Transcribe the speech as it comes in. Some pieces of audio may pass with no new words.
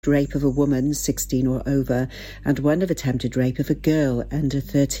rape of a woman 16 or over and one of attempted rape of a girl under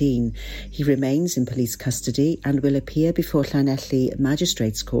 13. He remains in police custody and will appear before Llanelli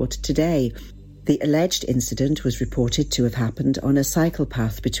Magistrates Court today. The alleged incident was reported to have happened on a cycle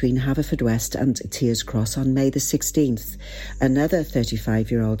path between Haverfordwest and Tiers Cross on May the 16th. Another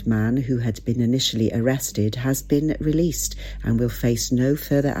 35-year-old man who had been initially arrested has been released and will face no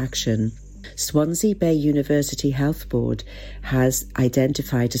further action. Swansea Bay University Health Board has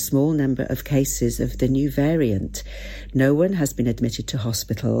identified a small number of cases of the new variant. No one has been admitted to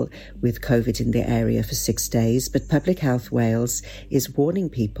hospital with COVID in the area for 6 days, but Public Health Wales is warning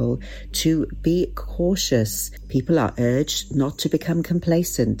people to be cautious. People are urged not to become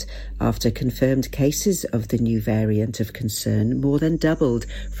complacent after confirmed cases of the new variant of concern more than doubled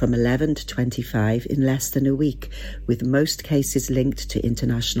from 11 to 25 in less than a week, with most cases linked to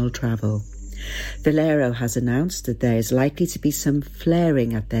international travel. Valero has announced that there is likely to be some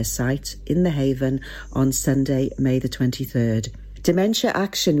flaring at their site in the Haven on Sunday, May the 23rd. Dementia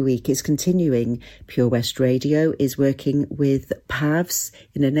Action Week is continuing. Pure West Radio is working with PAVS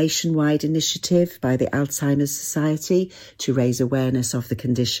in a nationwide initiative by the Alzheimer's Society to raise awareness of the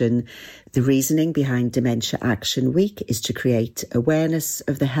condition. The reasoning behind Dementia Action Week is to create awareness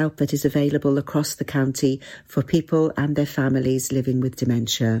of the help that is available across the county for people and their families living with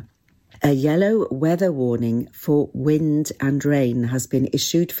dementia. A yellow weather warning for wind and rain has been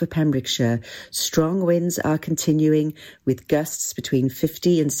issued for Pembrokeshire. Strong winds are continuing with gusts between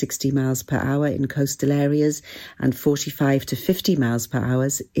 50 and 60 miles per hour in coastal areas and 45 to 50 miles per hour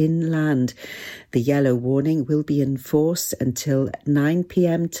inland. The yellow warning will be in force until 9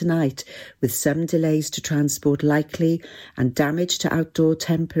 p.m. tonight, with some delays to transport likely and damage to outdoor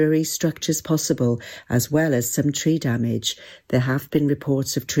temporary structures possible, as well as some tree damage. There have been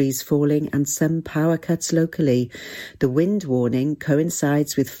reports of trees falling and some power cuts locally. The wind warning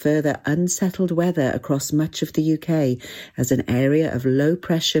coincides with further unsettled weather across much of the UK as an area of low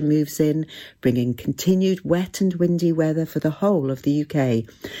pressure moves in, bringing continued wet and windy weather for the whole of the UK.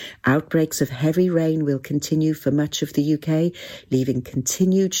 Outbreaks of heavy rain will continue for much of the UK, leaving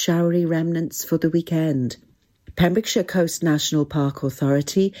continued showery remnants for the weekend. Pembrokeshire Coast National Park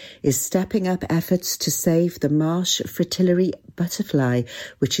Authority is stepping up efforts to save the marsh fritillary butterfly,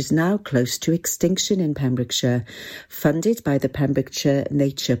 which is now close to extinction in Pembrokeshire. Funded by the Pembrokeshire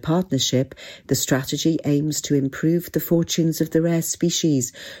Nature Partnership, the strategy aims to improve the fortunes of the rare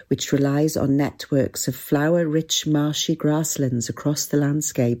species, which relies on networks of flower-rich marshy grasslands across the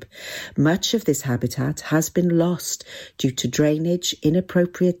landscape. Much of this habitat has been lost due to drainage,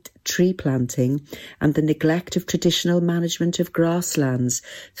 inappropriate tree planting and the neglect of traditional management of grasslands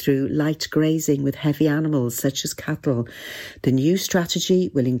through light grazing with heavy animals such as cattle. The new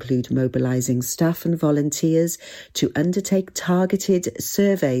strategy will include mobilising staff and volunteers to undertake targeted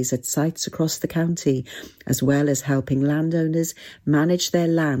surveys at sites across the county, as well as helping landowners manage their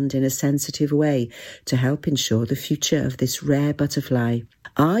land in a sensitive way to help ensure the future of this rare butterfly.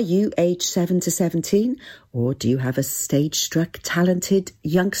 Are you aged 7 to 17, or do you have a stage-struck, talented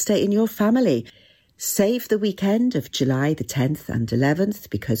youngster in your family? Save the weekend of July the 10th and 11th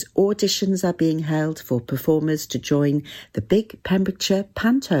because auditions are being held for performers to join the Big Pembrokeshire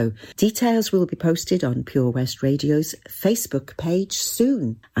Panto. Details will be posted on Pure West Radio's Facebook page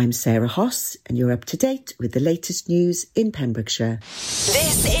soon. I'm Sarah Hoss and you're up to date with the latest news in Pembrokeshire.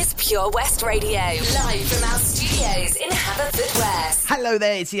 This is Pure West Radio, live from our studios in Haverfordwest. Hello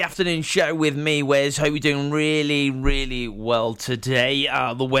there, it's the afternoon show with me, Wes. Hope you're doing really well today.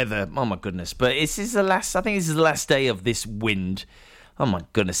 The weather, oh my goodness, but I think this is the last day of this wind. Oh my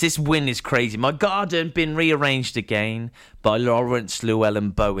goodness, this wind is crazy. My garden been rearranged again by Lawrence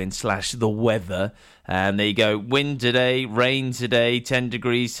Llewellyn Bowen / The Weather. And there you go, wind today, rain today, 10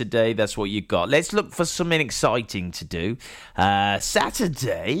 degrees today, that's what you got. Let's look for something exciting to do.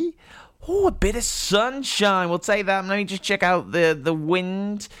 Saturday, a bit of sunshine, we'll take that. Let me just check out the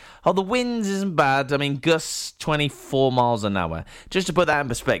wind. Oh, the wind isn't bad. I mean, gusts 24 miles an hour. Just to put that in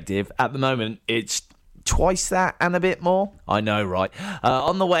perspective, at the moment, it's twice that and a bit more. I know, right?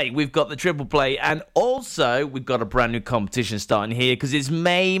 On the way, we've got the triple play, and also we've got a brand new competition starting here because it's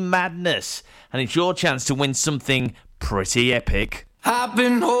May Madness, and it's your chance to win something pretty epic. I've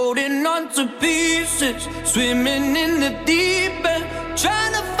been holding on to pieces, swimming in the deep end,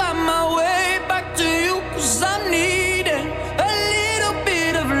 trying to find my way back to you, cause I'm needing a little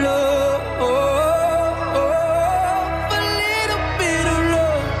bit of love, a little bit of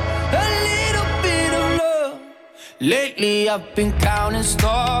love, a little bit of love. Lately I've been counting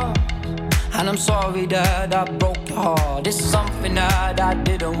stars, and I'm sorry that I broke your heart. It's something that I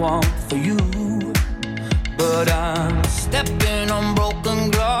didn't want for you, but I'm stepping on broken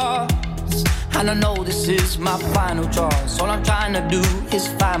glass. And I know this is my final choice. All I'm trying to do is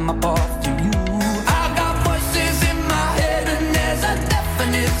find my path to you. I got voices in my head and there's a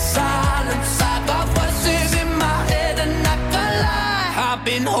definite silence. I got voices in my head and I can't lie. I've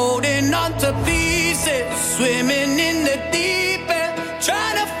been holding on to pieces, swimming in the deep end,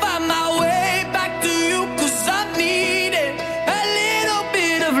 trying to find my way back to you, 'cause I need it. A little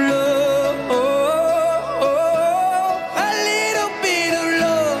bit of love, a little bit of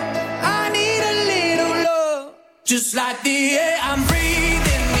love. I need a little love, just like the air I'm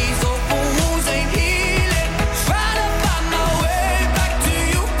breathing. These open wounds ain't healing. Trying to find my way back to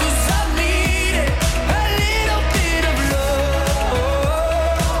you, 'cause I need it. A little bit of love,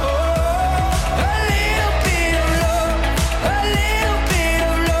 a little bit of love, a little bit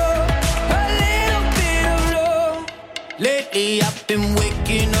of love, a little bit of love. Lately I've been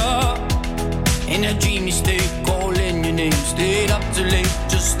waking up in a dreamy state, calling your name. Stayed up too late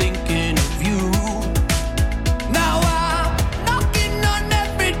just thinking of you. Now I'm knocking on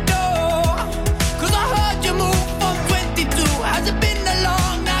every door, 'cause I heard you move from 22. Has it been that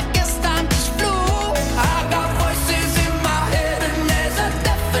long? I guess time just flew. I got voices in my head and there's a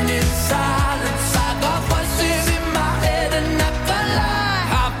definite silence. I got voices in my head and I can't lie.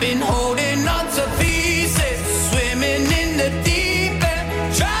 I've been holding on to pieces, swimming in the deep end,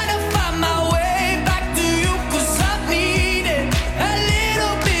 trying to find my way back to you, 'cause I need it. A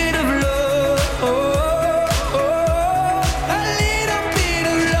little bit of love, a little bit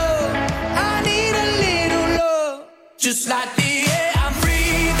of love. I need a little love, just like the air I'm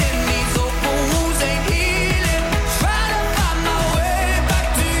breathing. These open wounds ain't healing. Trying to find my way back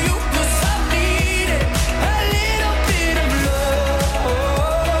to you, 'cause I need it. A little bit of love,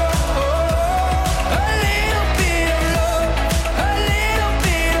 a little bit of love, a little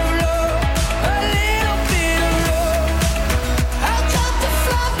bit of love, a little bit of love. I tried to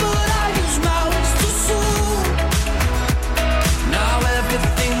fly but I use my wings too soon. Now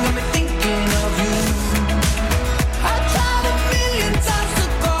everything got me thinking of you. I tried a million times to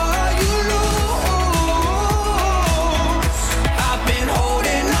call you loose. I've been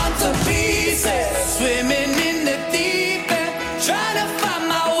holding on to pieces, swimming in the deep end, trying to find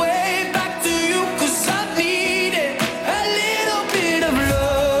my way back to you, 'cause I need it. A little bit of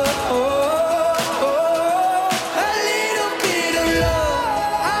love, a little bit of love.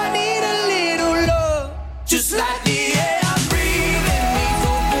 I need a little love, just like the air I'm breathing. These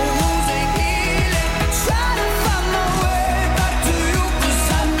open wounds ain't healing. Trying to find my way back to you, 'cause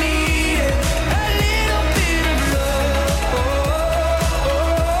I need it. A little bit of love,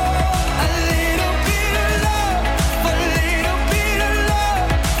 a little bit of love, a little bit of love,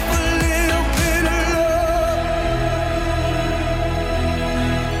 a little bit of love.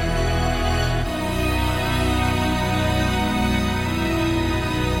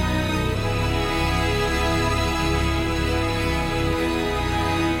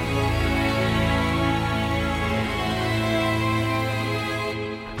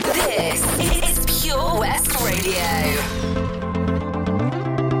 This is Pure West Radio.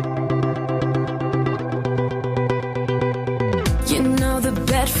 You know the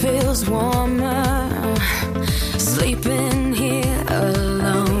bed feels warmer, sleeping here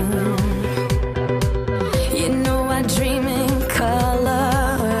alone. You know I dream in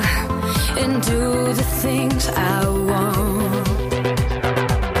color and do the things I want.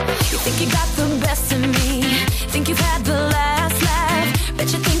 You think you got the best of me, think you've had the last laugh,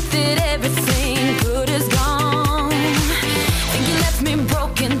 bet you think that everything good is gone. Think you left me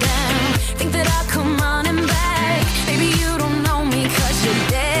broken down, think that I'll come running back. Maybe you don't know me 'cause you're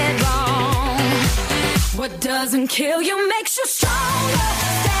dead wrong. What doesn't kill you makes you stronger.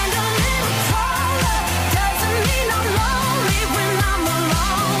 Stand a little taller. Doesn't mean I'm lonely when I'm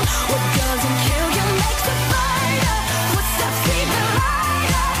alone. What doesn't kill you makes a fighter. Footsteps even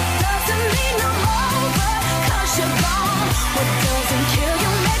lighter. Doesn't mean I'm over 'cause you're gone. What doesn't kill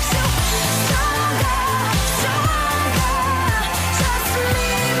you makes you stronger, stronger. Just me,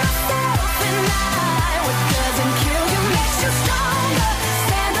 myself, and I. What doesn't kill you makes you stronger.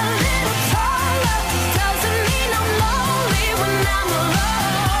 Stand a little taller. Doesn't mean I'm lonely when I'm alone.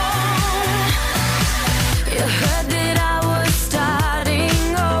 You heard that I was starting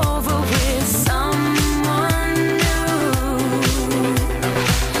over with someone new.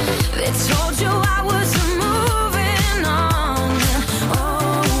 They told you I was moving on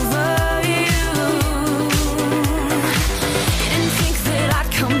over you. You didn't think that I'd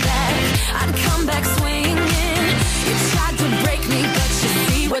come back swinging. You tried to break me, but you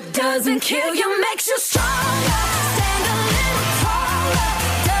see what doesn't kill you makes you stronger. Stand a little taller.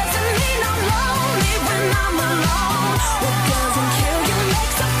 Doesn't mean I'm lonely when I'm alone. What doesn't kill you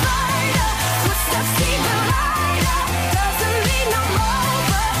makes a fighter.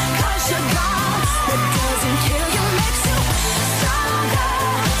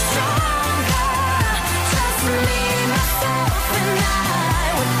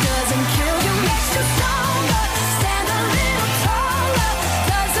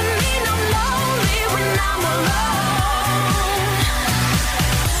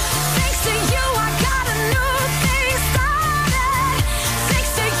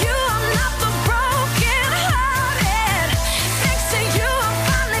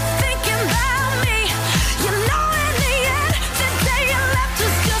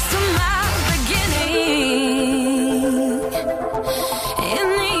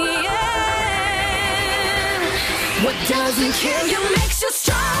 What doesn't kill you makes you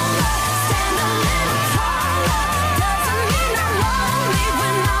stronger. Stand a little taller. Doesn't mean I'm lonely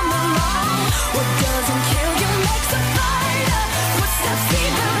when I'm alone. What doesn't kill you makes a fighter. Footsteps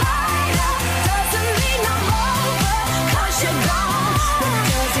even lighter. Doesn't mean I'm over, 'cause you're gone. What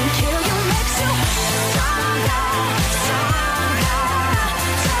doesn't kill you makes you stronger, stronger.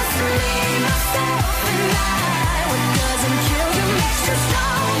 Just me, myself, and I. What doesn't kill you makes you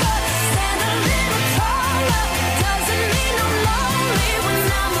stronger. Stand a little taller. Doesn't mean I'm lonely when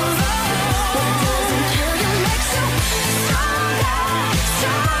I'm alone. What doesn't kill you makes you stronger,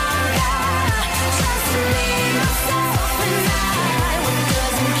 stronger. Just me, myself, and I. What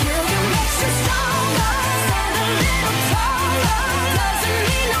doesn't kill you makes you stronger. Stand a little taller. Doesn't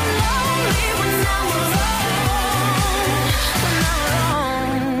mean I'm lonely when I'm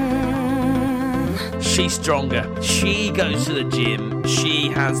alone. She's stronger. She goes to the gym. She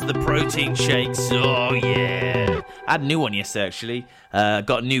has the protein shakes. Oh, yeah. I had a new one yesterday, actually.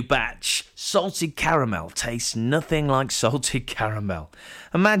 Got a new batch. Salted caramel. Tastes nothing like salted caramel.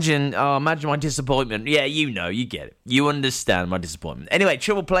 Imagine my disappointment. Yeah, you know, you get it. You understand my disappointment. Anyway,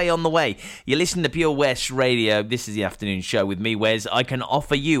 Triple Play on the way. You're listening to Pure West Radio. This is the afternoon show with me, Wes. I Can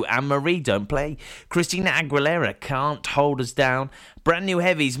Offer You. Anne-Marie, Don't Play. Christina Aguilera, Can't Hold Us Down. Brand new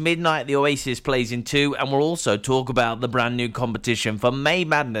heavies, Midnight the Oasis plays in 2, and we'll also talk about the brand new competition for May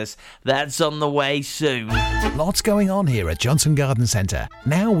Madness that's on the way soon. Lots going on here at Johnson Garden Centre.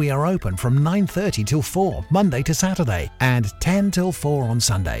 Now we are open from 9:30 till 4, Monday to Saturday, and 10 till 4 on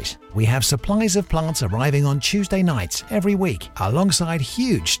Sundays. We have supplies of plants arriving on Tuesday nights every week, alongside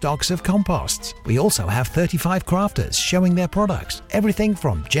huge stocks of composts. We also have 35 crafters showing their products, everything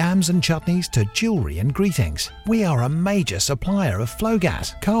from jams and chutneys to jewellery and greetings. We are a major supplier of flow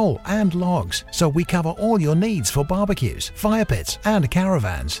gas, coal and logs, so we cover all your needs for barbecues, fire pits and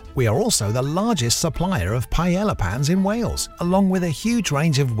caravans. We are also the largest supplier of paella pans in Wales, along with a huge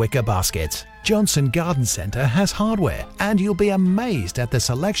range of wicker baskets. Johnson Garden Centre has hardware, and you'll be amazed at the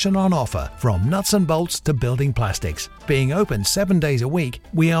selection on offer, from nuts and bolts to building plastics. Being open 7 days a week,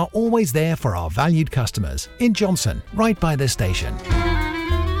 we are always there for our valued customers. In Johnson, right by the station.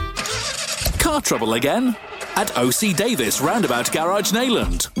 Car trouble again? At OC Davis Roundabout Garage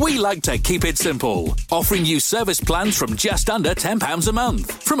Neyland, we like to keep it simple, offering you service plans from just under £10 a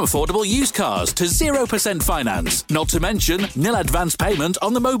month, from affordable used cars to 0% finance, not to mention nil advance payment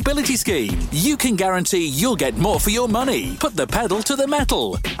on the mobility scheme. You can guarantee you'll get more for your money. Put the pedal to the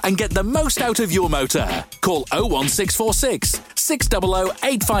metal and get the most out of your motor. Call 01646 600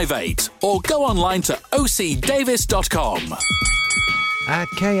 858 or go online to ocdavis.com. At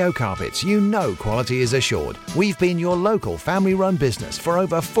KO Carpets, you know quality is assured. We've been your local family-run business for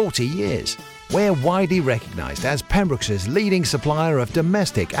over 40 years. We're widely recognised as Pembroke's leading supplier of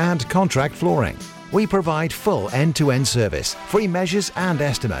domestic and contract flooring. We provide full end-to-end service, free measures and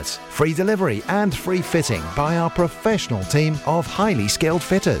estimates, free delivery and free fitting by our professional team of highly skilled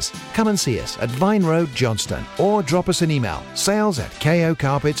fitters. Come and see us at Vine Road, Johnston, or drop us an email,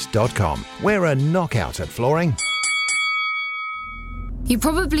 sales@kocarpets.com. We're a knockout at flooring. You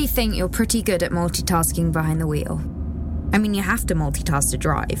probably think you're pretty good at multitasking behind the wheel. I mean, you have to multitask to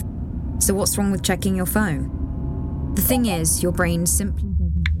drive. So what's wrong with checking your phone? The thing is, your brain simply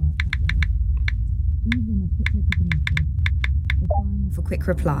doesn't work. Even a quick look at a message, or firing off a quick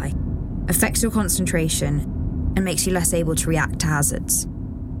reply, affects your concentration and makes you less able to react to hazards.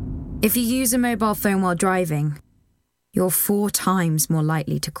 If you use a mobile phone while driving, you're 4 times more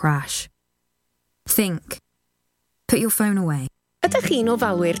likely to crash. Think. Put your phone away. Ydych chi'n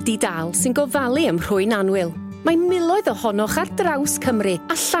ofalwyr di-dal sy'n gofalu ym Mhrwyn Annwyl? Mae miloedd ohonoch ar draws Cymru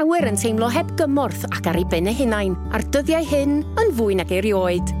a llawer yn teimlo heb gymorth ac ar ei ben eu hunain a'r dyddiau hyn yn fwy nag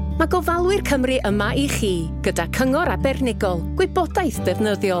erioed. Mae gofalwyr Cymru yma i chi gyda cyngor arbennigol, gwybodaeth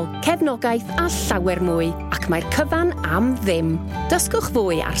defnyddiol, cefnogaeth a llawer mwy, ac mae'r cyfan am ddim. Dysgwch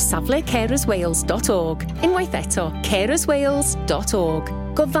fwy ar safle carerswales.org. Unwaith eto, carerswales.org.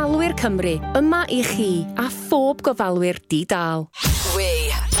 Gofalwyr Cymru, yma i chi a phob gofalwyr di-dal. We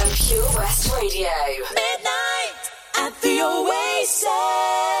are Pure West Radio. Midnight at the Oasis.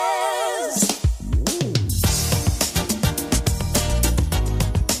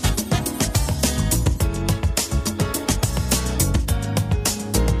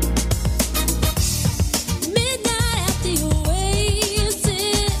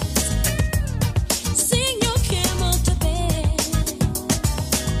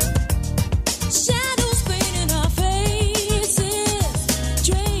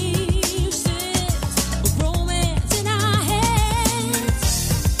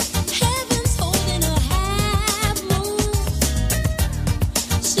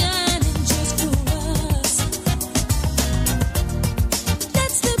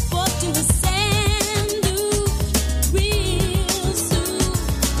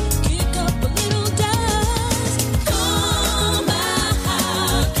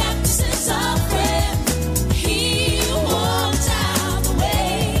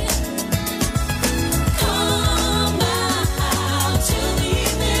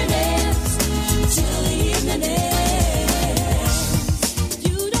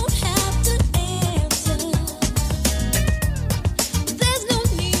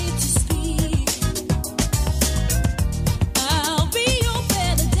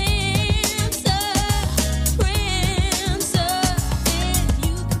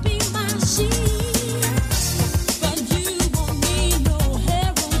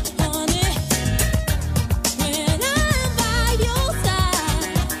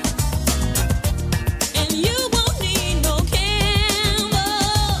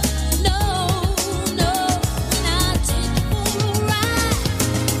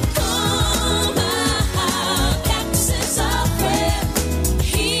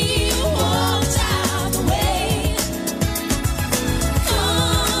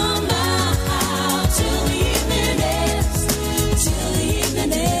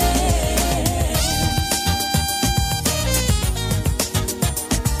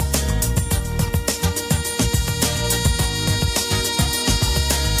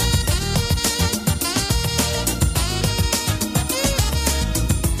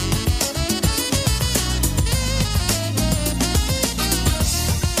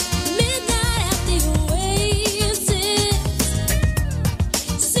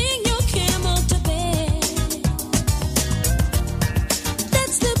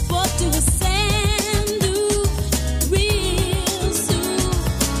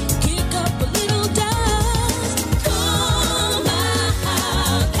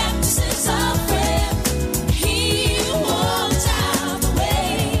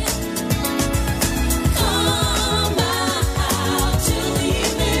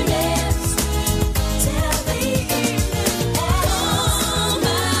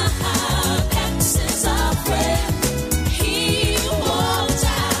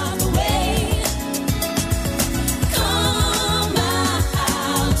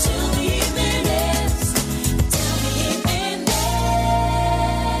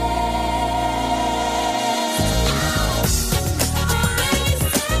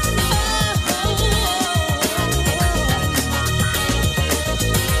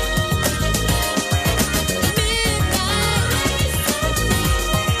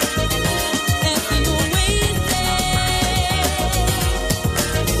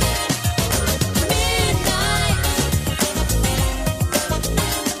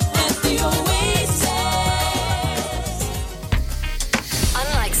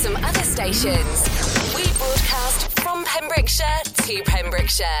 some other stations. We broadcast from Pembrokeshire to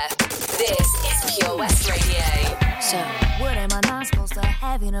Pembrokeshire. This is Pure West Radio. So, what am I not supposed to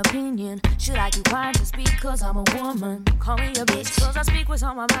have an opinion? Should I keep quiet just because I'm a woman? Call me a bitch cause I speak what's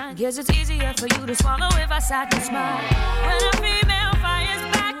on my mind. Guess it's easier for you to swallow if I sat and smile. When a female fires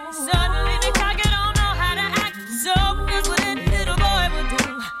back, suddenly the cocky don't know how to act. So here's what any little boy would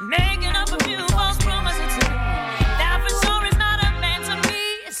do, making up a few false promises to. That for sure is not a man to me.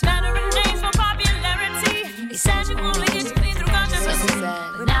 It's slandering names for popularity. He says you only get to me through controversy,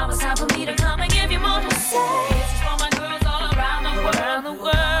 but now it's time for me to come and give you more to say.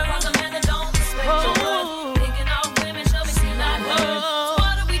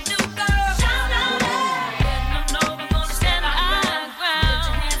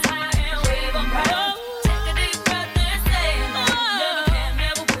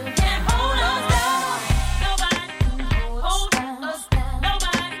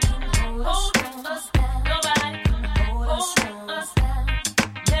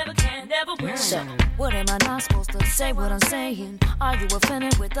 What am I not supposed to say what I'm saying? Are you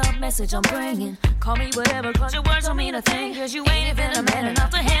offended with the message I'm bringing? Call me whatever cause your words don't mean a thing, cause you ain't even a man enough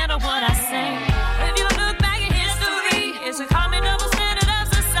to handle what I say. If you look back at history, it's a common double standard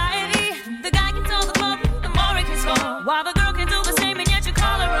of society. The guy can tell the public, the more he can score, while the girl can do the same and yet you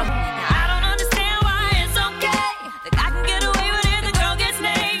call her a hoe. I don't understand why it's okay. The guy can get away with it, the girl gets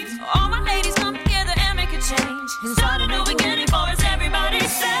named. All my ladies come together and make a change and start a new beginning for us, everybody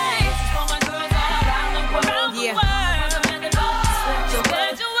say.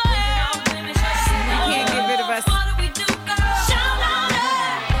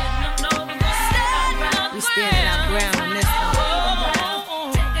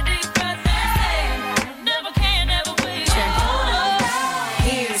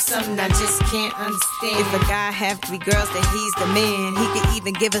 I just can't understand. If a guy have 3 girls, then he's the man. He could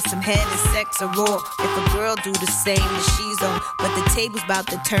even give us some head and sex or raw. If a girl do the same, then she's on. But the table's about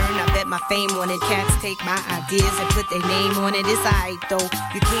to turn. I bet my fame on it. Cats take my ideas and put their name on it. It's alright though.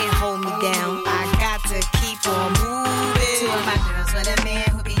 You can't hold me down. I got to keep on moving. Two of my girls with a man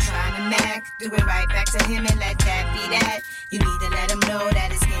who be trying to mac. Do it right back to him and let that be that. You need to let him know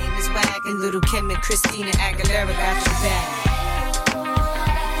that his game is whack. And little Kim and Christina Aguilera got your back.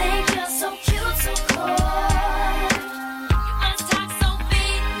 So cute, so cool. You must talk so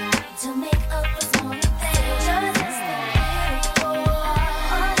big to make up for small things. Just as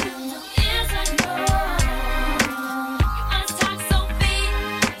all you do is ignore. You must talk so big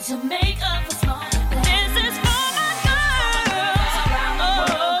to make up for small things. This is for my girls around the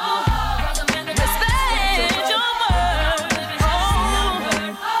world. Respect your word.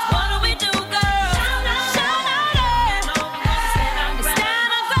 What do we do, girl? Shout out it. Stand up.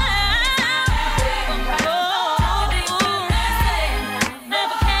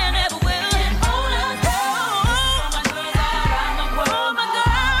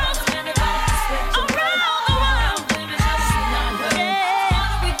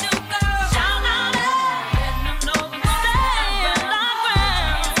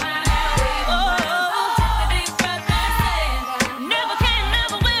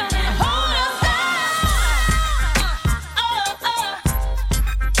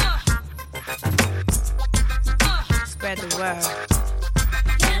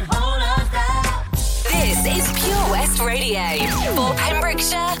 This is Pure West Radio for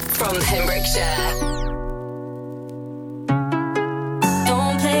Pembrokeshire from Pembrokeshire.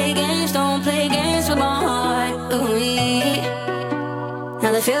 Don't play games with my heart. Ooh,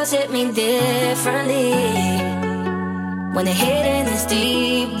 now the feels hit me differently. When the hidden is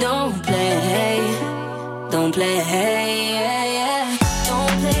deep, don't play. Don't play, yeah, yeah.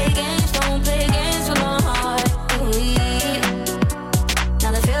 Don't play games with my heart. Ooh,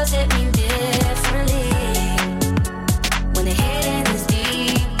 now the feels hit me differently. When the hidden is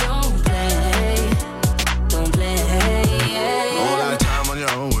deep, don't play. Don't play, yeah, yeah. All that time on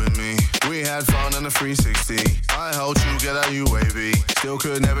your own with me. We had fun on the 360. I helped you get out UAV. Still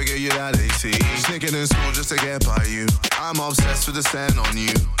could never get you that AC. Sneaking in school just to get by you. I'm obsessed with the stand on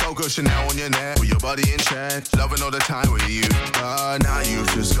you. Coco Chanel on your neck, with your body in check. Loving all the time with you. Now you've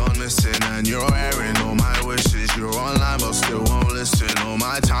just gone missing, and you're airing all my wishes. You're online but still won't listen. All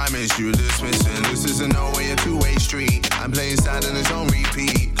my time is you dismissing. This isn't no way a two-way street. I'm playing sad and it's on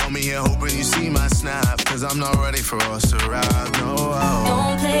repeat. Call me here hoping you see my snap, cause I'm not ready for us to rap, no.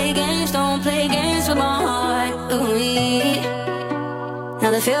 Don't play games with my heart. Ooh, now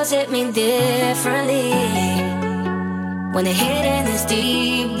the feels hit me differently. When the hidden is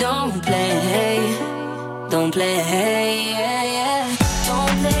deep, don't play. Don't play, yeah, yeah.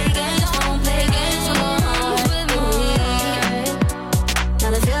 Don't play games with my heart. Ooh, now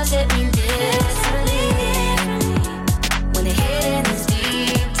the feels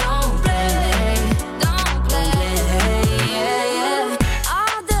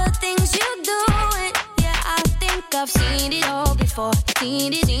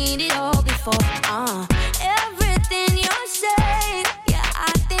Everything you're saying, yeah,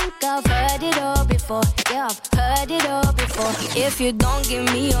 I think I've heard it all before. Yeah, I've heard it all before. If you don't give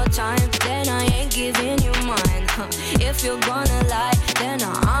me your time, then I ain't giving you mine. If you're gonna lie, then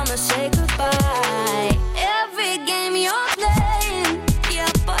I'ma say goodbye. Every game you're playing,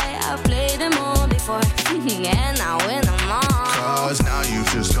 yeah, boy, I've played them all before. And I win them all. Cause now you've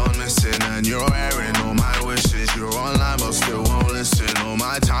just gone missing and you're airing all my wishes. You're online but still won't listen. All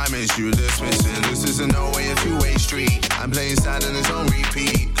my time is you dismissing. This isn't no way a two-way street. I'm playing sad and it's on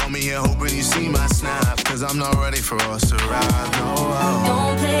repeat. Call me here hoping you see my snap. Cause I'm not ready for us to ride, no.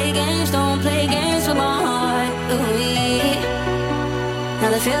 Don't play games with my heart. Ooh-wee. Now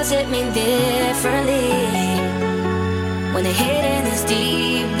the feels hit me differently. When the hidden is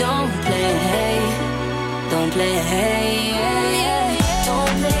deep, don't play. Don't play, yeah, yeah.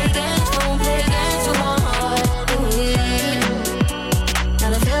 Don't play games with my heart. Ooh-wee. Now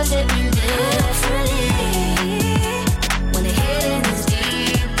the feels hit me differently. When the hidden is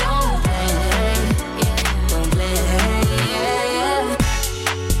deep, don't play. Don't play, yeah, yeah.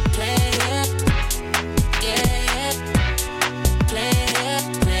 Play it, yeah. Play it,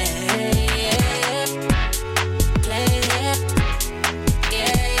 yeah. Play it,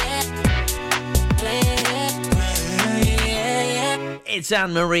 yeah. Play it. It's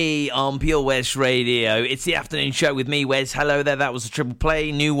Anne-Marie on Pure West Radio. It's the afternoon show with me, Wes. Hello there, that was a triple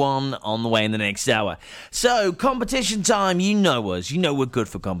play. New one on the way in the next hour. So, competition time. You know us. You know we're good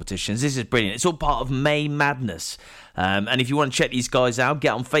for competitions. This is brilliant. It's all part of May Madness. And if you want to check these guys out,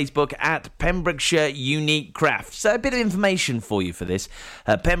 get on Facebook at Pembrokeshire Unique Craft. So a bit of information for you for this.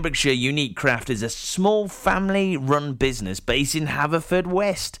 Pembrokeshire Unique Craft is a small family-run business based in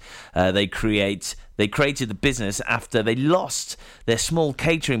Haverfordwest. They created the business after they lost their small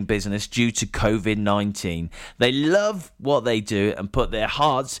catering business due to COVID-19. They love what they do and put their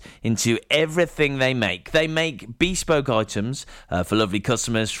hearts into everything they make. They make bespoke items for lovely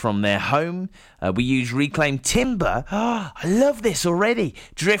customers from their home. We use reclaimed timber. Oh, I love this already.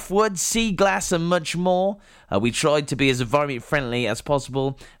 Driftwood, sea glass and much more. We tried to be as environment friendly as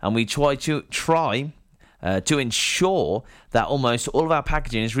possible, and we try to ensure that almost all of our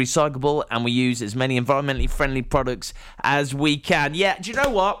packaging is recyclable, and we use as many environmentally friendly products as we can. Yeah, do you know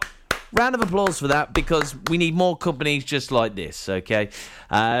what? Round of applause for that, because we need more companies just like this, okay?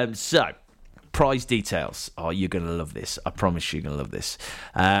 So, prize details. Oh, you're going to love this. I promise you're going to love this.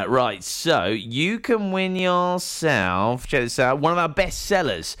 Right, so you can win yourself, check this out, one of our best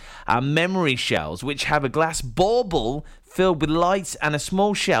sellers, our memory shells, which have a glass bauble filled with lights and a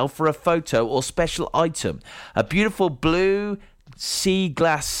small shell for a photo or special item. A beautiful blue sea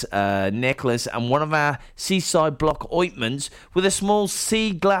glass necklace and one of our seaside block ointments with a small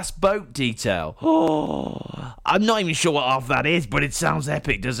sea glass boat detail. Oh, I'm not even sure what half that is, but it sounds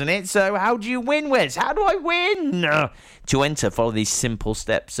epic, doesn't it? So how do you win, Wes? How do I win? To enter, follow these simple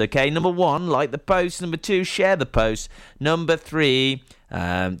steps, okay? Number 1, like the post. Number 2, share the post. Number 3,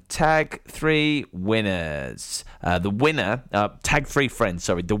 tag 3 winners. The winner, tag 3 friends,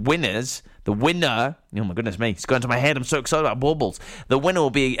 sorry. The winner, oh my goodness me, it's going to my head, I'm so excited about baubles. The winner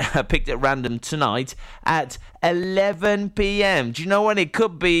will be picked at random tonight at 11 p.m. Do you know what? It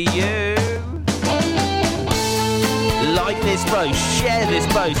could be you. Like this post, share this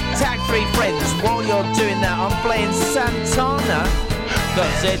post, tag 3 friends. While you're doing that, I'm playing Santana,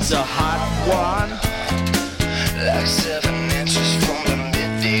 because it's a hot one. Like 7 inches from the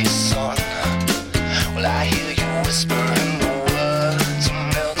midday sun. Well, I hear you whispering the words to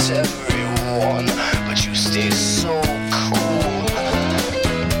melt everyone, but you stay so cool.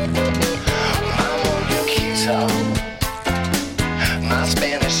 My Mona Lisa, my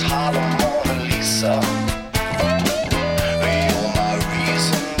Spanish Harlem Mona Lisa. You're my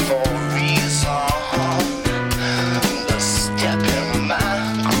reason for reason. The step in my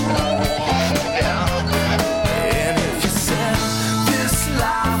groove, yeah. And if you said this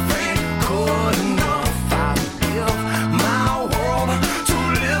life ain't good enough, I'd give my world to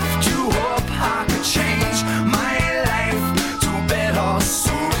lift you up. I could change my life to better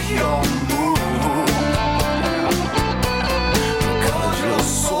suit your mood, because you're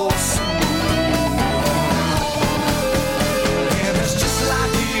so smooth. And it's just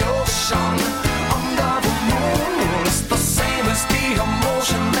like the ocean under the moon. It's the same as the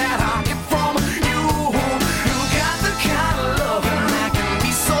emotion that I get from you. You got the kind of loving that can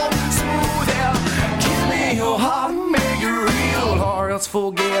be so smooth. Yeah. Give me your heart, make it real, or else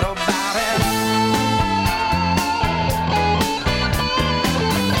forget about it.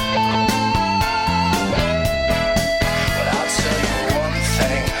 But I'll tell you one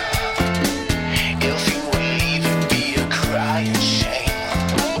thing: if you would leave, it'd be a crying shame.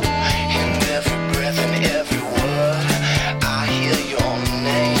 And every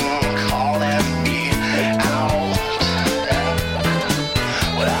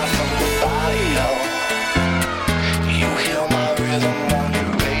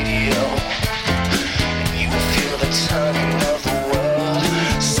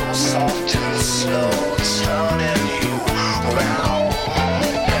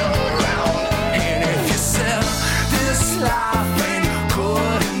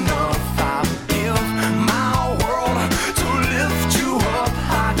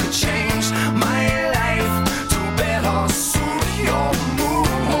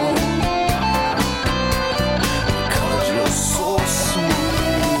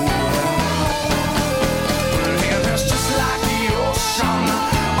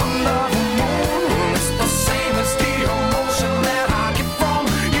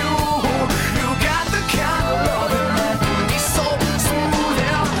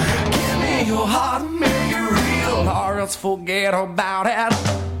let's forget about it.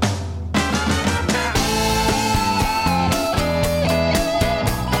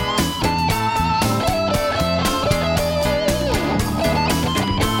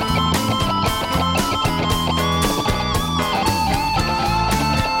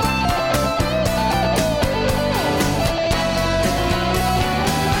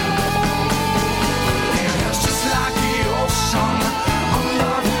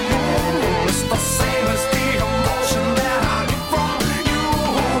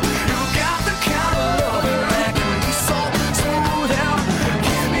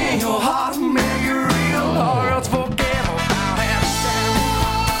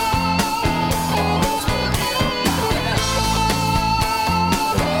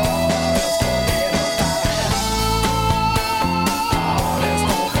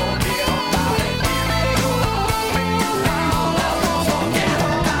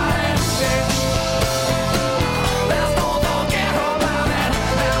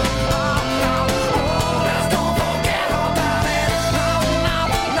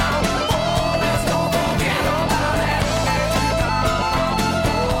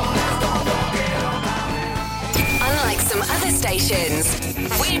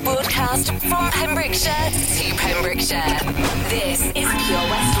 We broadcast from Pembrokeshire to Pembrokeshire. This is Pure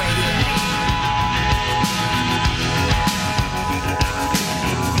West Radio.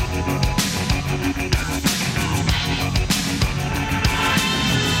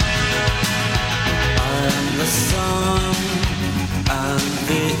 I am the sun and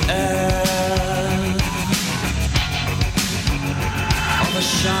the air of a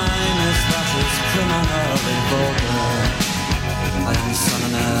shyness that is criminally vulgar. I am the sun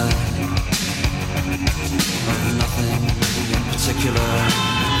and air of nothing in particular.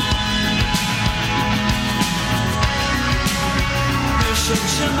 You shut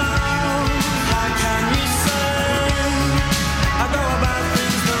your mouth, how can you say I go about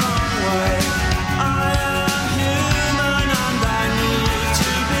things the wrong way? I am human and I need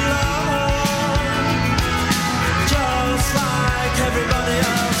to belong, just like everybody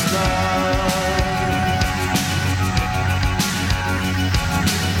else does.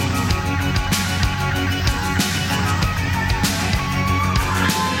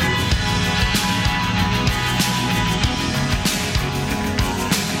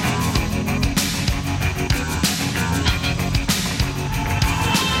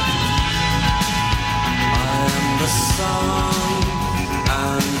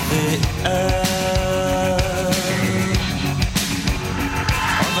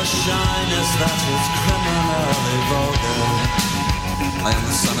 That is criminally vulgar. I am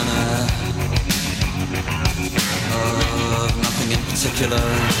the sun and air of nothing in particular.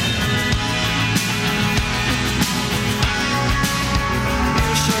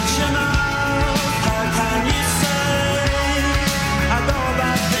 You shut your mouth, how can you say I go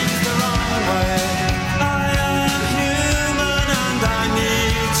about things the wrong way? I am human and I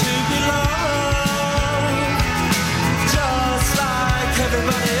need to belong, just like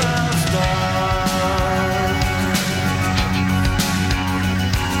everybody else does.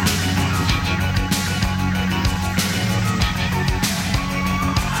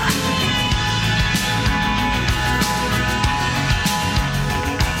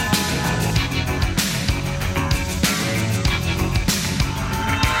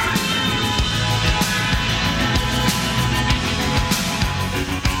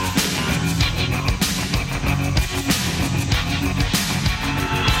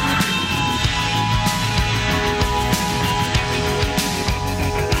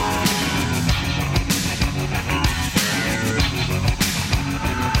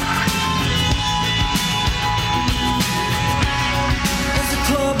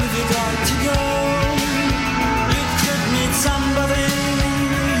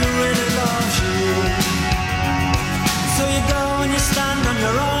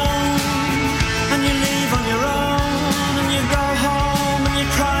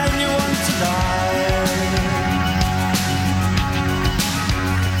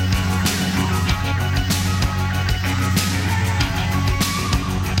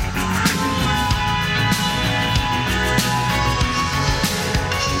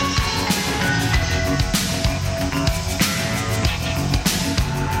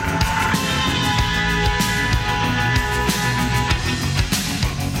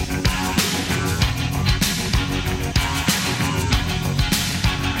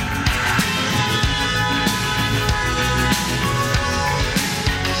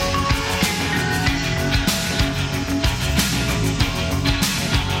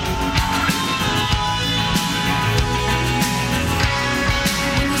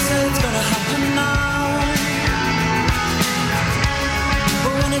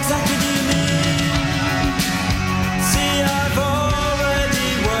 exactly do you mean? See, I've already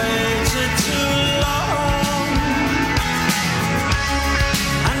waited too long,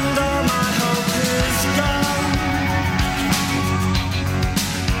 and all my hope is gone.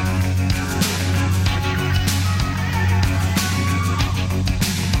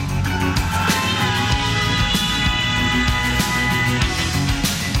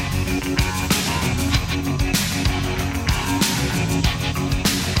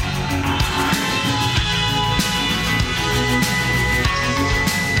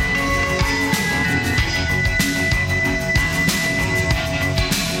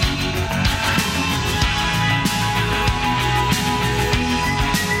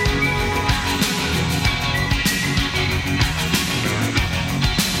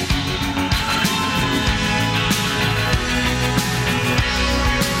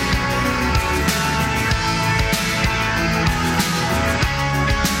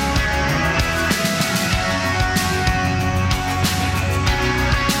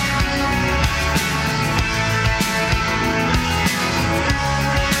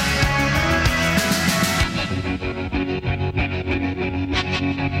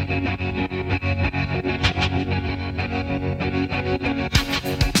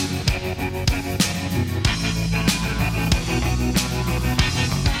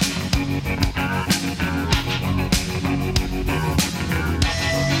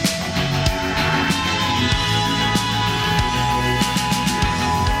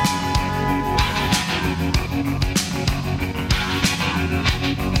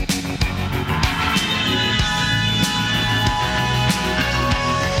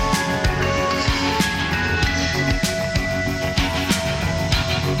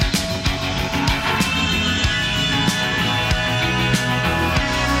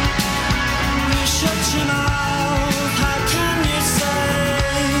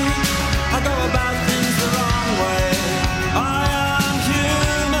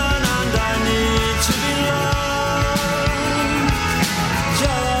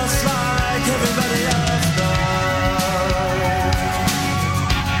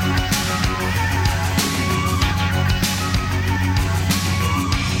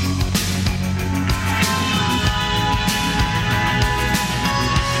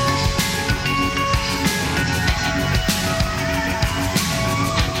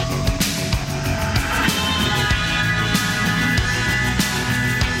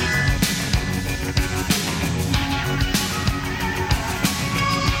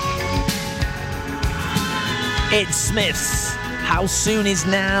 It's Smiths. How Soon Is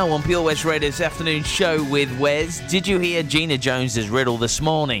Now on Pure West Radio's afternoon show with Wes. Did you hear Gina Jones's riddle this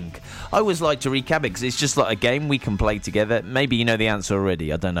morning? I always like to recap it because it's just like a game we can play together. Maybe you know the answer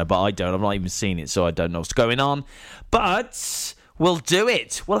already. I don't know, but I don't. I've not even seen it, so I don't know what's going on. But we'll do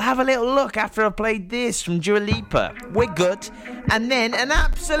it. We'll have a little look after I've played this from Dua Lipa. We're good. And then an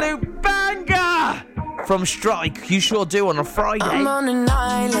absolute banger from Strike. You sure do on a Friday. I'm on an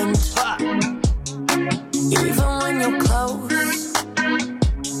island. Even when you're close,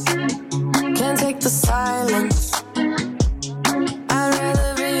 can't take the silence. I'd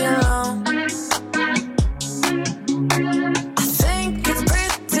rather be alone. I think it's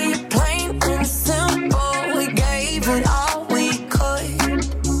pretty plain and simple. We gave it all we could.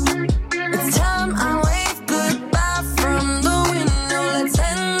 It's time I wave goodbye from the window. Let's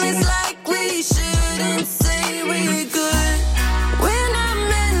end this like we shouldn't say we're good. We're not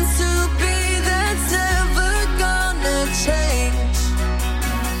meant to be, that's ever gonna change.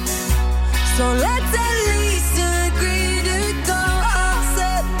 So let's at least agree to go our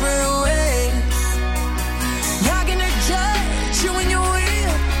separate ways. Not gonna judge you when you're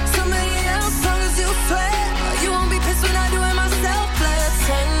with somebody else, long as you swear you won't be pissed when I do it myself. Let's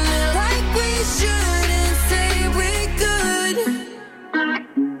end it like we shouldn't say we're good.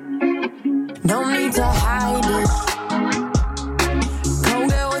 No need to hide it. Go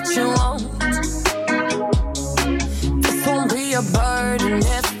get what you want. This won't be a burden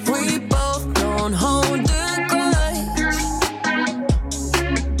if we both don't hold a grudge.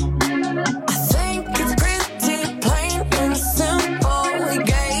 I think it's pretty plain and simple. We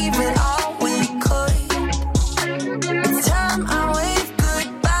gave it all we could. It's time I wave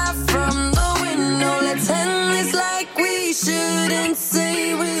goodbye from the window. Let's end this like we shouldn't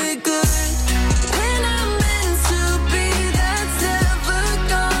say we're good. We're not meant to be, that's ever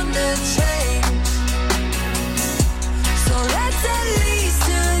gonna change. So let's at least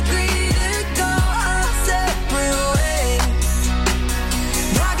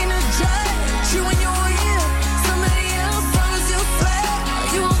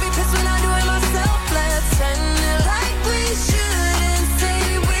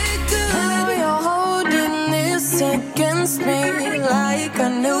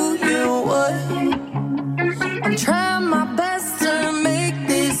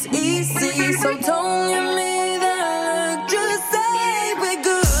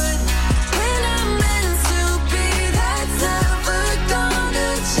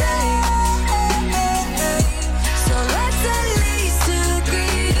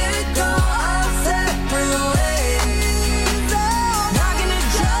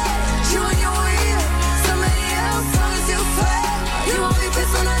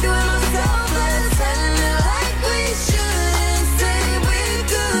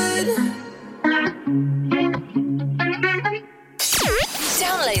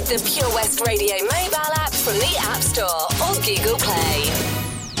the Pure West Radio mobile app from the App Store or Google Play.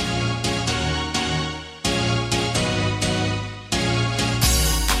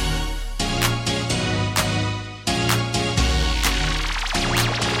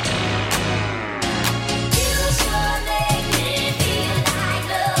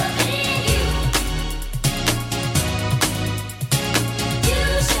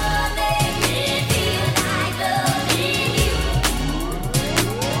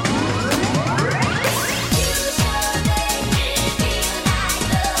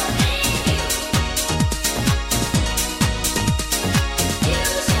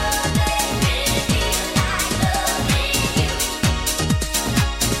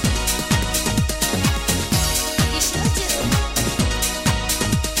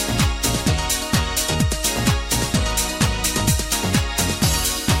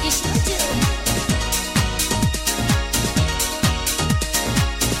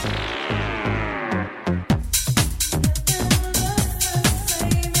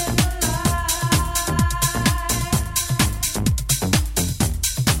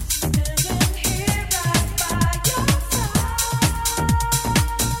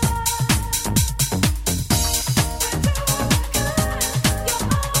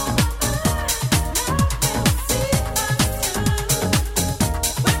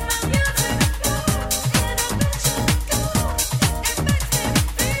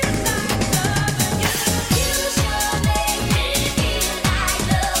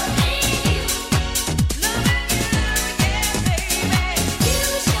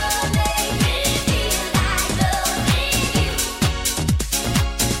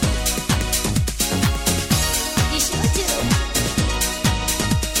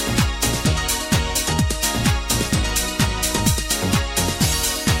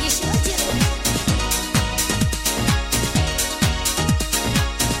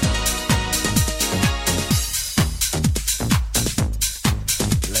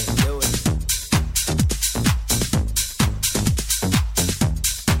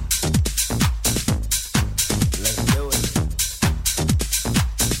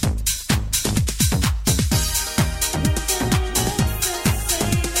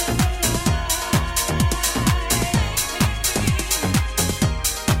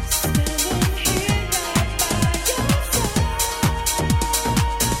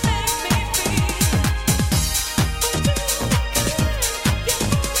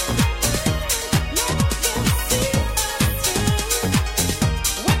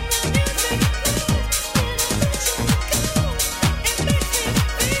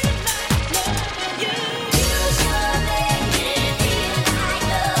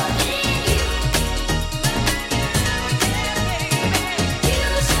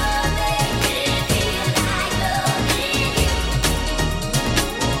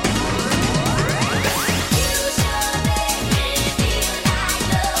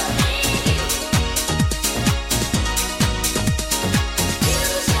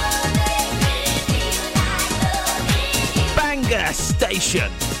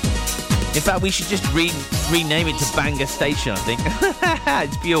 Station. In fact, we should just rename it to Banger Station, I think.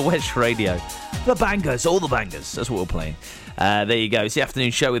 It's Pure West Radio. The bangers, all the bangers. That's what we're playing. There you go. It's the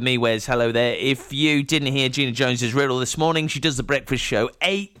afternoon show with me, Wes. Hello there. If you didn't hear Gina Jones's riddle this morning, she does the breakfast show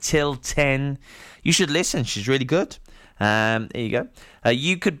 8 till 10. You should listen. She's really good. There you go.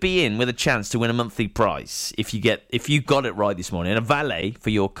 You could be in with a chance to win a monthly prize if you got it right this morning. A valet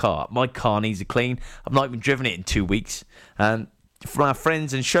for your car. My car needs a clean. I've not even driven it in 2 weeks. From our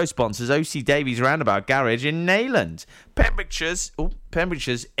friends and show sponsors, OC Davies Roundabout Garage in Neyland, Pembrokeshire's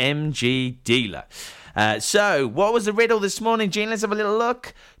MG dealer. So, what was the riddle this morning, Gene? Let's have a little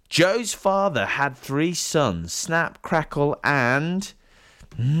look. Joe's father had 3 sons, Snap, Crackle, and...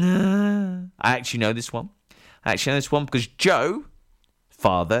 I actually know this one. Because Joe,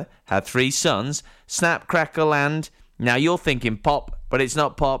 father, had 3 sons, Snap, Crackle, and... Now, you're thinking pop, but it's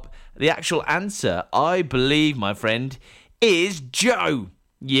not pop. The actual answer, I believe, my friend, is Joe.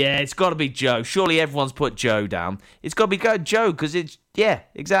 Yeah, it's got to be Joe. Surely everyone's put Joe down. It's got to be Joe, because it's... Yeah,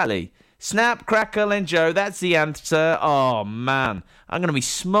 exactly. Snap, Crackle, and Joe. That's the answer. Oh, man. I'm going to be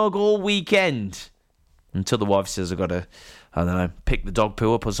smug all weekend. Until the wife says I've got to, I don't know, pick the dog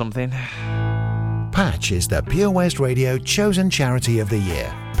poo up or something. Patch is the Pure West Radio chosen charity of the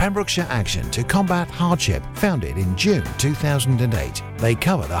year. Pembrokeshire Action to Combat Hardship, founded in June 2008. They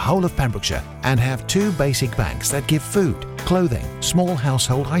cover the whole of Pembrokeshire and have 2 basic banks that give food, clothing, small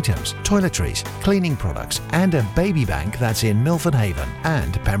household items, toiletries, cleaning products, and a baby bank that's in Milford Haven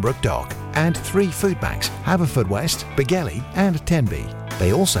and Pembroke Dock. And 3 food banks, Haverfordwest, Begelly and Tenby.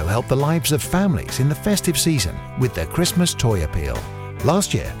 They also help the lives of families in the festive season with the Christmas Toy Appeal.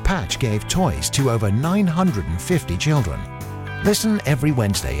 Last year, Patch gave toys to over 950 children. Listen every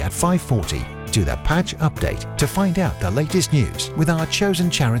Wednesday at 5:40 to the Patch Update to find out the latest news with our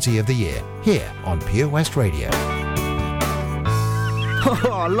chosen charity of the year here on Pure West Radio.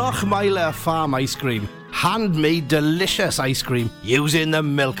 Oh, Lochmeyler Farm Ice Cream. Handmade delicious ice cream using the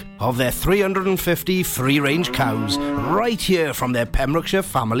milk of their 350 free-range cows right here from their Pembrokeshire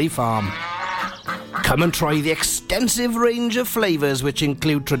family farm. Come and try the extensive range of flavours which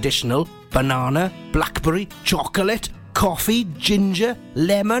include traditional, banana, blackberry, chocolate, coffee, ginger,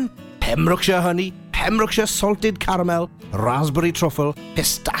 lemon, Pembrokeshire honey, Pembrokeshire salted caramel, raspberry truffle,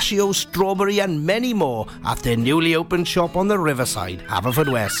 pistachio, strawberry and many more at their newly opened shop on the Riverside,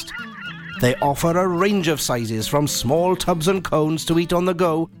 Haverfordwest. They offer a range of sizes from small tubs and cones to eat on the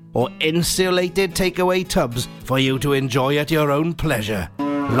go or insulated takeaway tubs for you to enjoy at your own pleasure.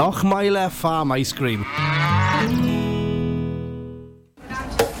 Lochmeyler Farm Ice Cream.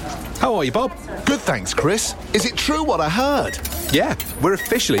 How are you, Bob? Good, thanks, Chris. Is it true what I heard? Yeah, we're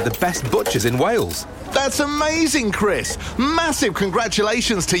officially the best butchers in Wales. That's amazing, Chris. Massive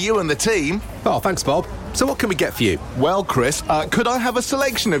congratulations to you and the team. Oh, thanks, Bob. So what can we get for you? Well, Chris, could I have a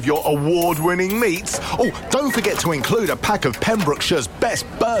selection of your award-winning meats? Oh, don't forget to include a pack of Pembrokeshire's best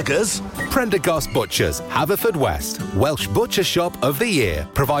burgers. Prendergast Butchers, Haverfordwest, Welsh Butcher Shop of the Year,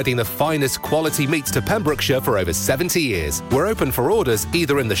 providing the finest quality meats to Pembrokeshire for over 70 years. We're open for orders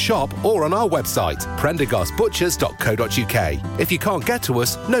either in the shop or on our website, prendergastbutchers.co.uk. If you can't get to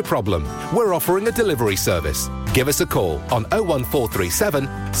us, no problem. We're offering a delivery service. Give us a call on 01437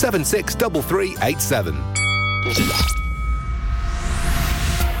 763387.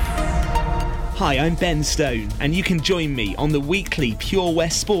 Hi, I'm Ben Stone, and you can join me on the weekly Pure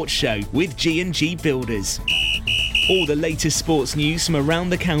West Sports Show with G&G Builders. All the latest sports news from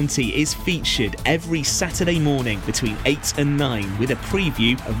around the county is featured every Saturday morning between 8 and 9 with a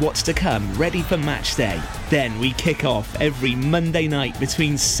preview of what's to come ready for match day. Then we kick off every Monday night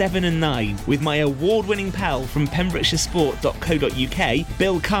between 7 and 9 with my award-winning pal from PembrokeshireSport.co.uk,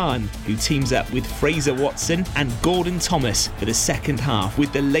 Bill Kahn, who teams up with Fraser Watson and Gordon Thomas for the second half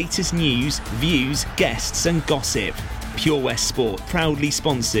with the latest news, views, guests and gossip. Pure West Sport, proudly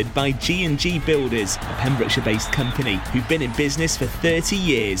sponsored by G&G Builders, a Pembrokeshire-based company who've been in business for 30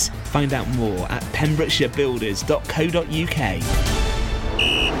 years. Find out more at pembrokeshirebuilders.co.uk.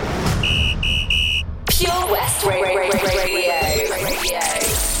 Pure West Radio.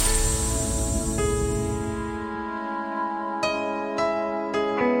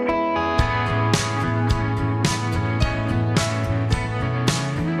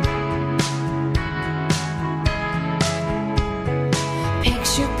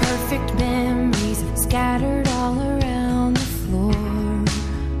 Scattered all around the floor,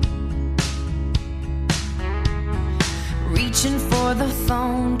 reaching for the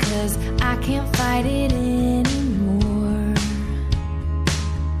phone 'cause I can't fight it anymore.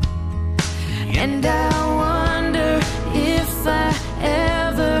 And I wonder if I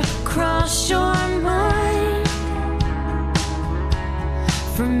ever cross your mind.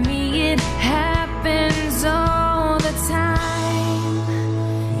 For me it happens all the time.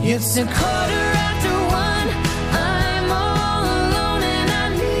 It's a quarter after one, I'm all alone and I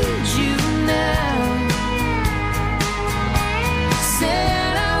need you now.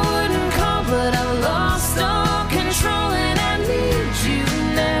 Said I wouldn't call but I lost all control and I need you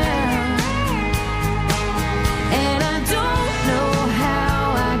now. And I don't know how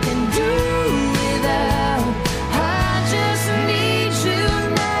I can do without, I just need you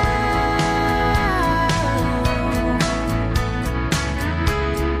now.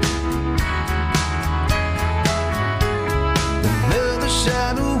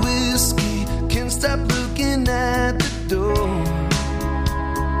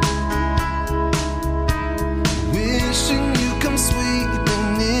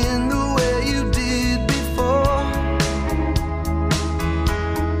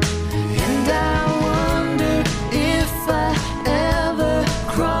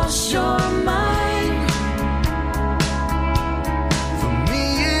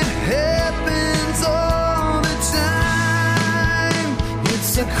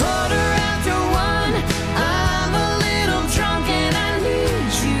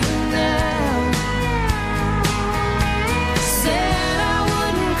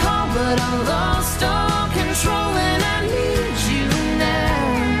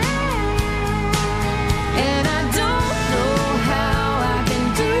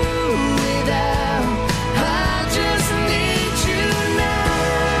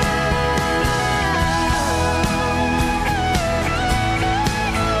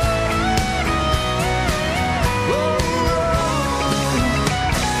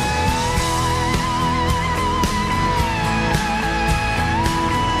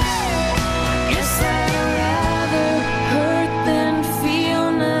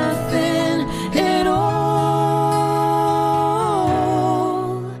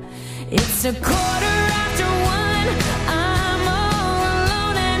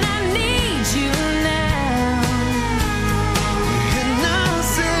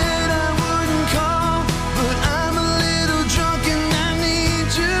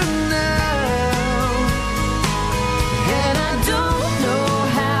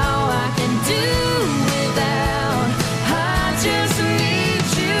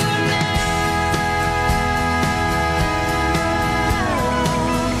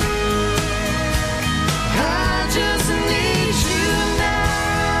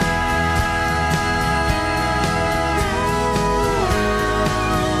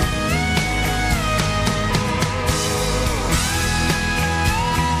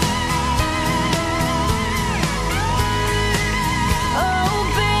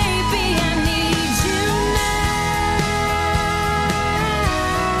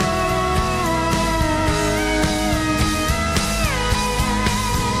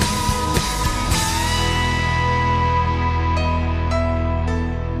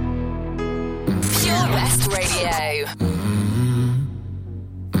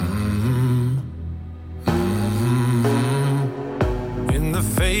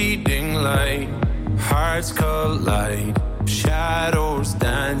 hearts collide. Shadows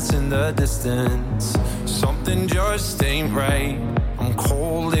dance in the distance. Something just ain't right. I'm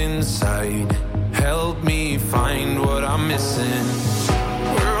cold inside. Help me find what I'm missing.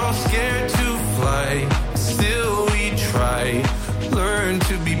 We're all scared to fly, still we try. Learn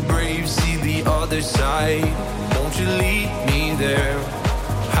to be brave, see the other side. Won't you lead me there?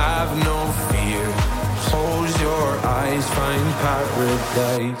 Have no fear. Close your eyes, find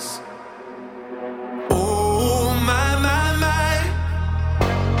paradise. Oh my, my,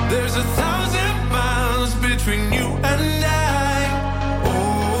 my. There's 1,000 miles between you and I.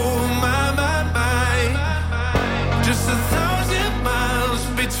 Oh my, my, my. Just 1,000 miles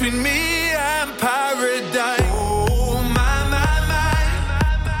between me and paradise. Oh my, my, my.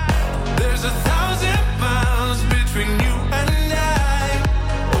 There's 1,000 miles between you and I.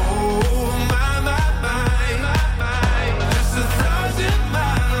 Oh my, my, my. Just 1,000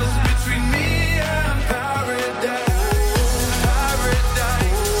 miles between me and paradise.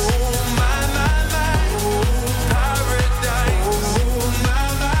 Paradise. Oh my, my, my. Paradise. Oh my,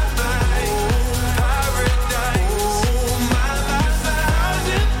 my, my. Paradise. Oh my, my, my.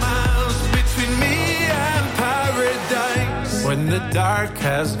 1,000 miles between me and paradise. When the dark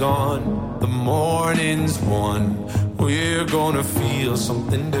has gone, the morning's won. We're gonna feel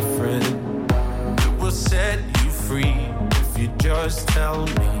something different. It will set you free if you just tell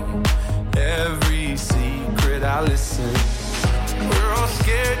me every secret. I listen. We're all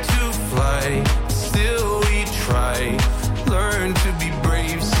scared to fly, still we try. Learn to be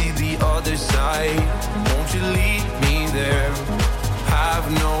brave, see the other side. Won't you lead me there? Have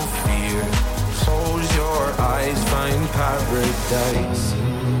no fear. Close your eyes, find paradise.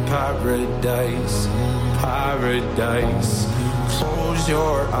 Paradise, paradise. Close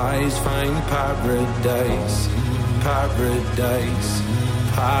your eyes, find paradise. Paradise,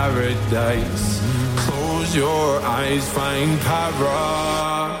 paradise. Close your eyes, find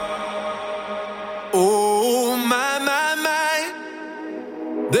paradise. Oh my, my, my.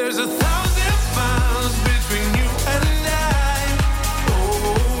 There's 1,000 miles between you and I. Oh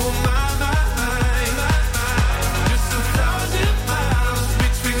my, my, my. Just 1,000 miles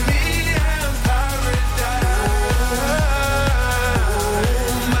between me and paradise. Oh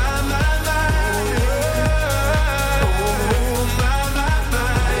my, my, my. Oh my, my,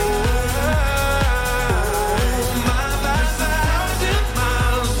 my. Oh my, my, 1,000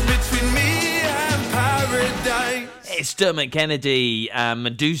 miles between me and paradise. It's Dermot Kennedy and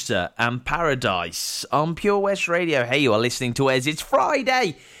Medusa and Paradise on Pure West Radio. Hey, you are listening to Ez. It's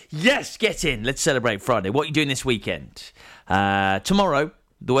Friday. Yes, get in. Let's celebrate Friday. What are you doing this weekend? Tomorrow,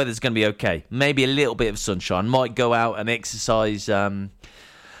 the weather's going to be okay. Maybe a little bit of sunshine. Might go out and exercise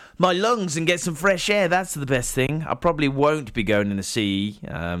my lungs and get some fresh air. That's the best thing. I probably won't be going in the sea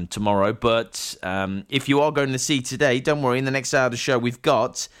tomorrow, but if you are going to the sea today, don't worry. In the next hour of the show, we've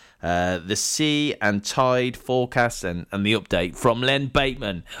got the sea and tide forecast and the update from Len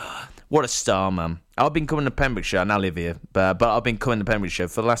Bateman. What a star, man. I've been coming to Pembrokeshire, and I live here, but I've been coming to Pembrokeshire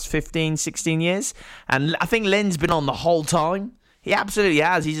for the last 15, 16 years, and I think Len's been on the whole time. He absolutely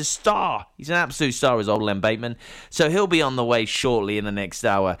has. He's a star. He's an absolute star, is old Len Bateman. So he'll be on the way shortly in the next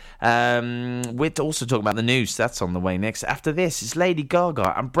hour. We're also talking about the news. That's on the way next. After this, it's Lady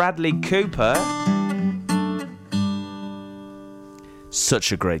Gaga and Bradley Cooper.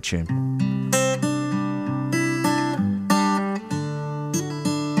 Such a great tune.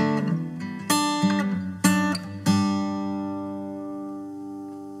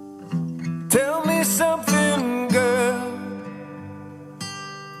 Tell me something, girl.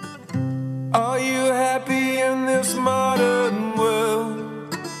 Are you happy in this modern world?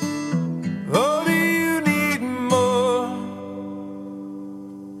 Or do you need more?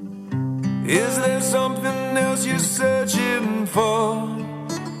 Is there something else you're searching for?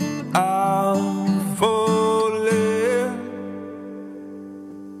 I'm falling.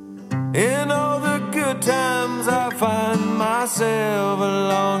 In all the good times I find myself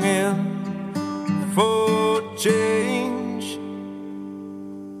longing for change,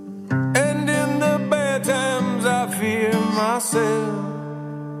 and in the bad times I fear myself.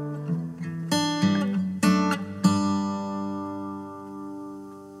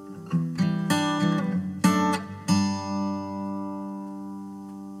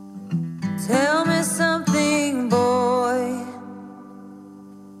 Tell me something, boy.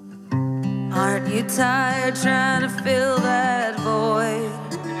 Aren't you tired trying to fill that void?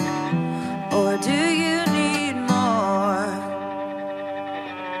 Or do you need more?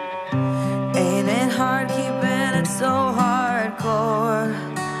 Ain't it hard keeping it so hardcore?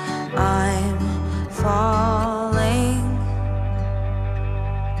 I'm falling.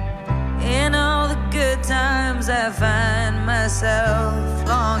 In all the good times myself,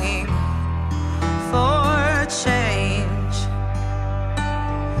 longing for change.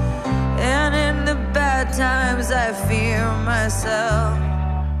 And in the bad times I fear myself.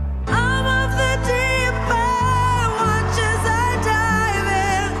 I'm of the deep end, watch as I dive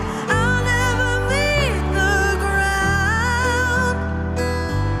in. I'll never meet the ground.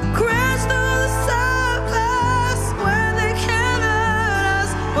 Crash through the surface where they can't hurt us.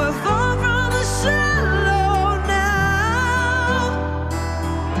 We're far from the shallow now.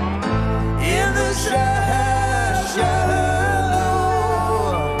 In the shallow,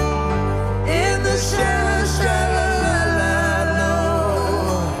 in the shallow,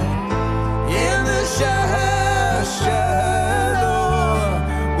 in the shallow,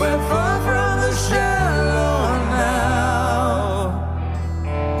 we're far from the shallow now.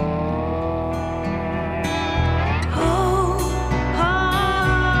 Oh,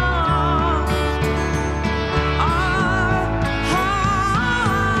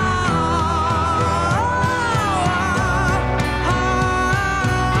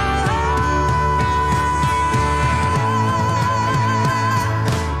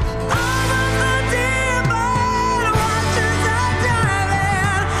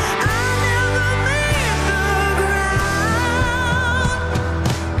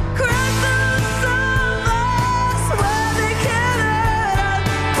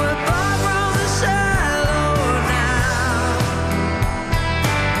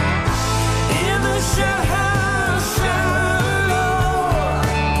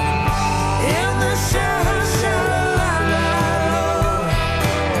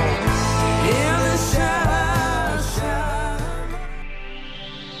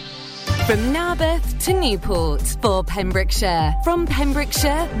 From Narberth to Newport for Pembrokeshire. From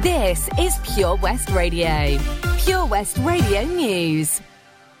Pembrokeshire, this is Pure West Radio. Pure West Radio News.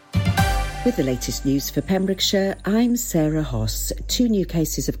 With the latest news for Pembrokeshire, I'm Sarah Hoss. 2 new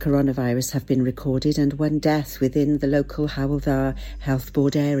cases of coronavirus have been recorded and 1 death within the local Hywel Dda Health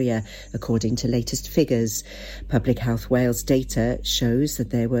Board area, according to latest figures. Public Health Wales data shows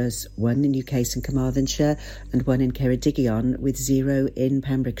that there was 1 new case in Carmarthenshire and 1 in Ceredigion, with 0 in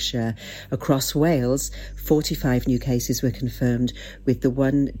Pembrokeshire. Across Wales, 45 new cases were confirmed, with the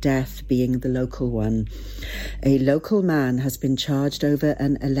 1 death being the local one. A local man has been charged over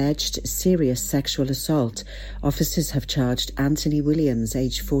an alleged serious sexual assault. Officers have charged Anthony Williams,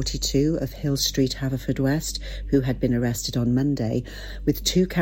 aged 42, of Hill Street, Haverfordwest, who had been arrested on Monday, with 2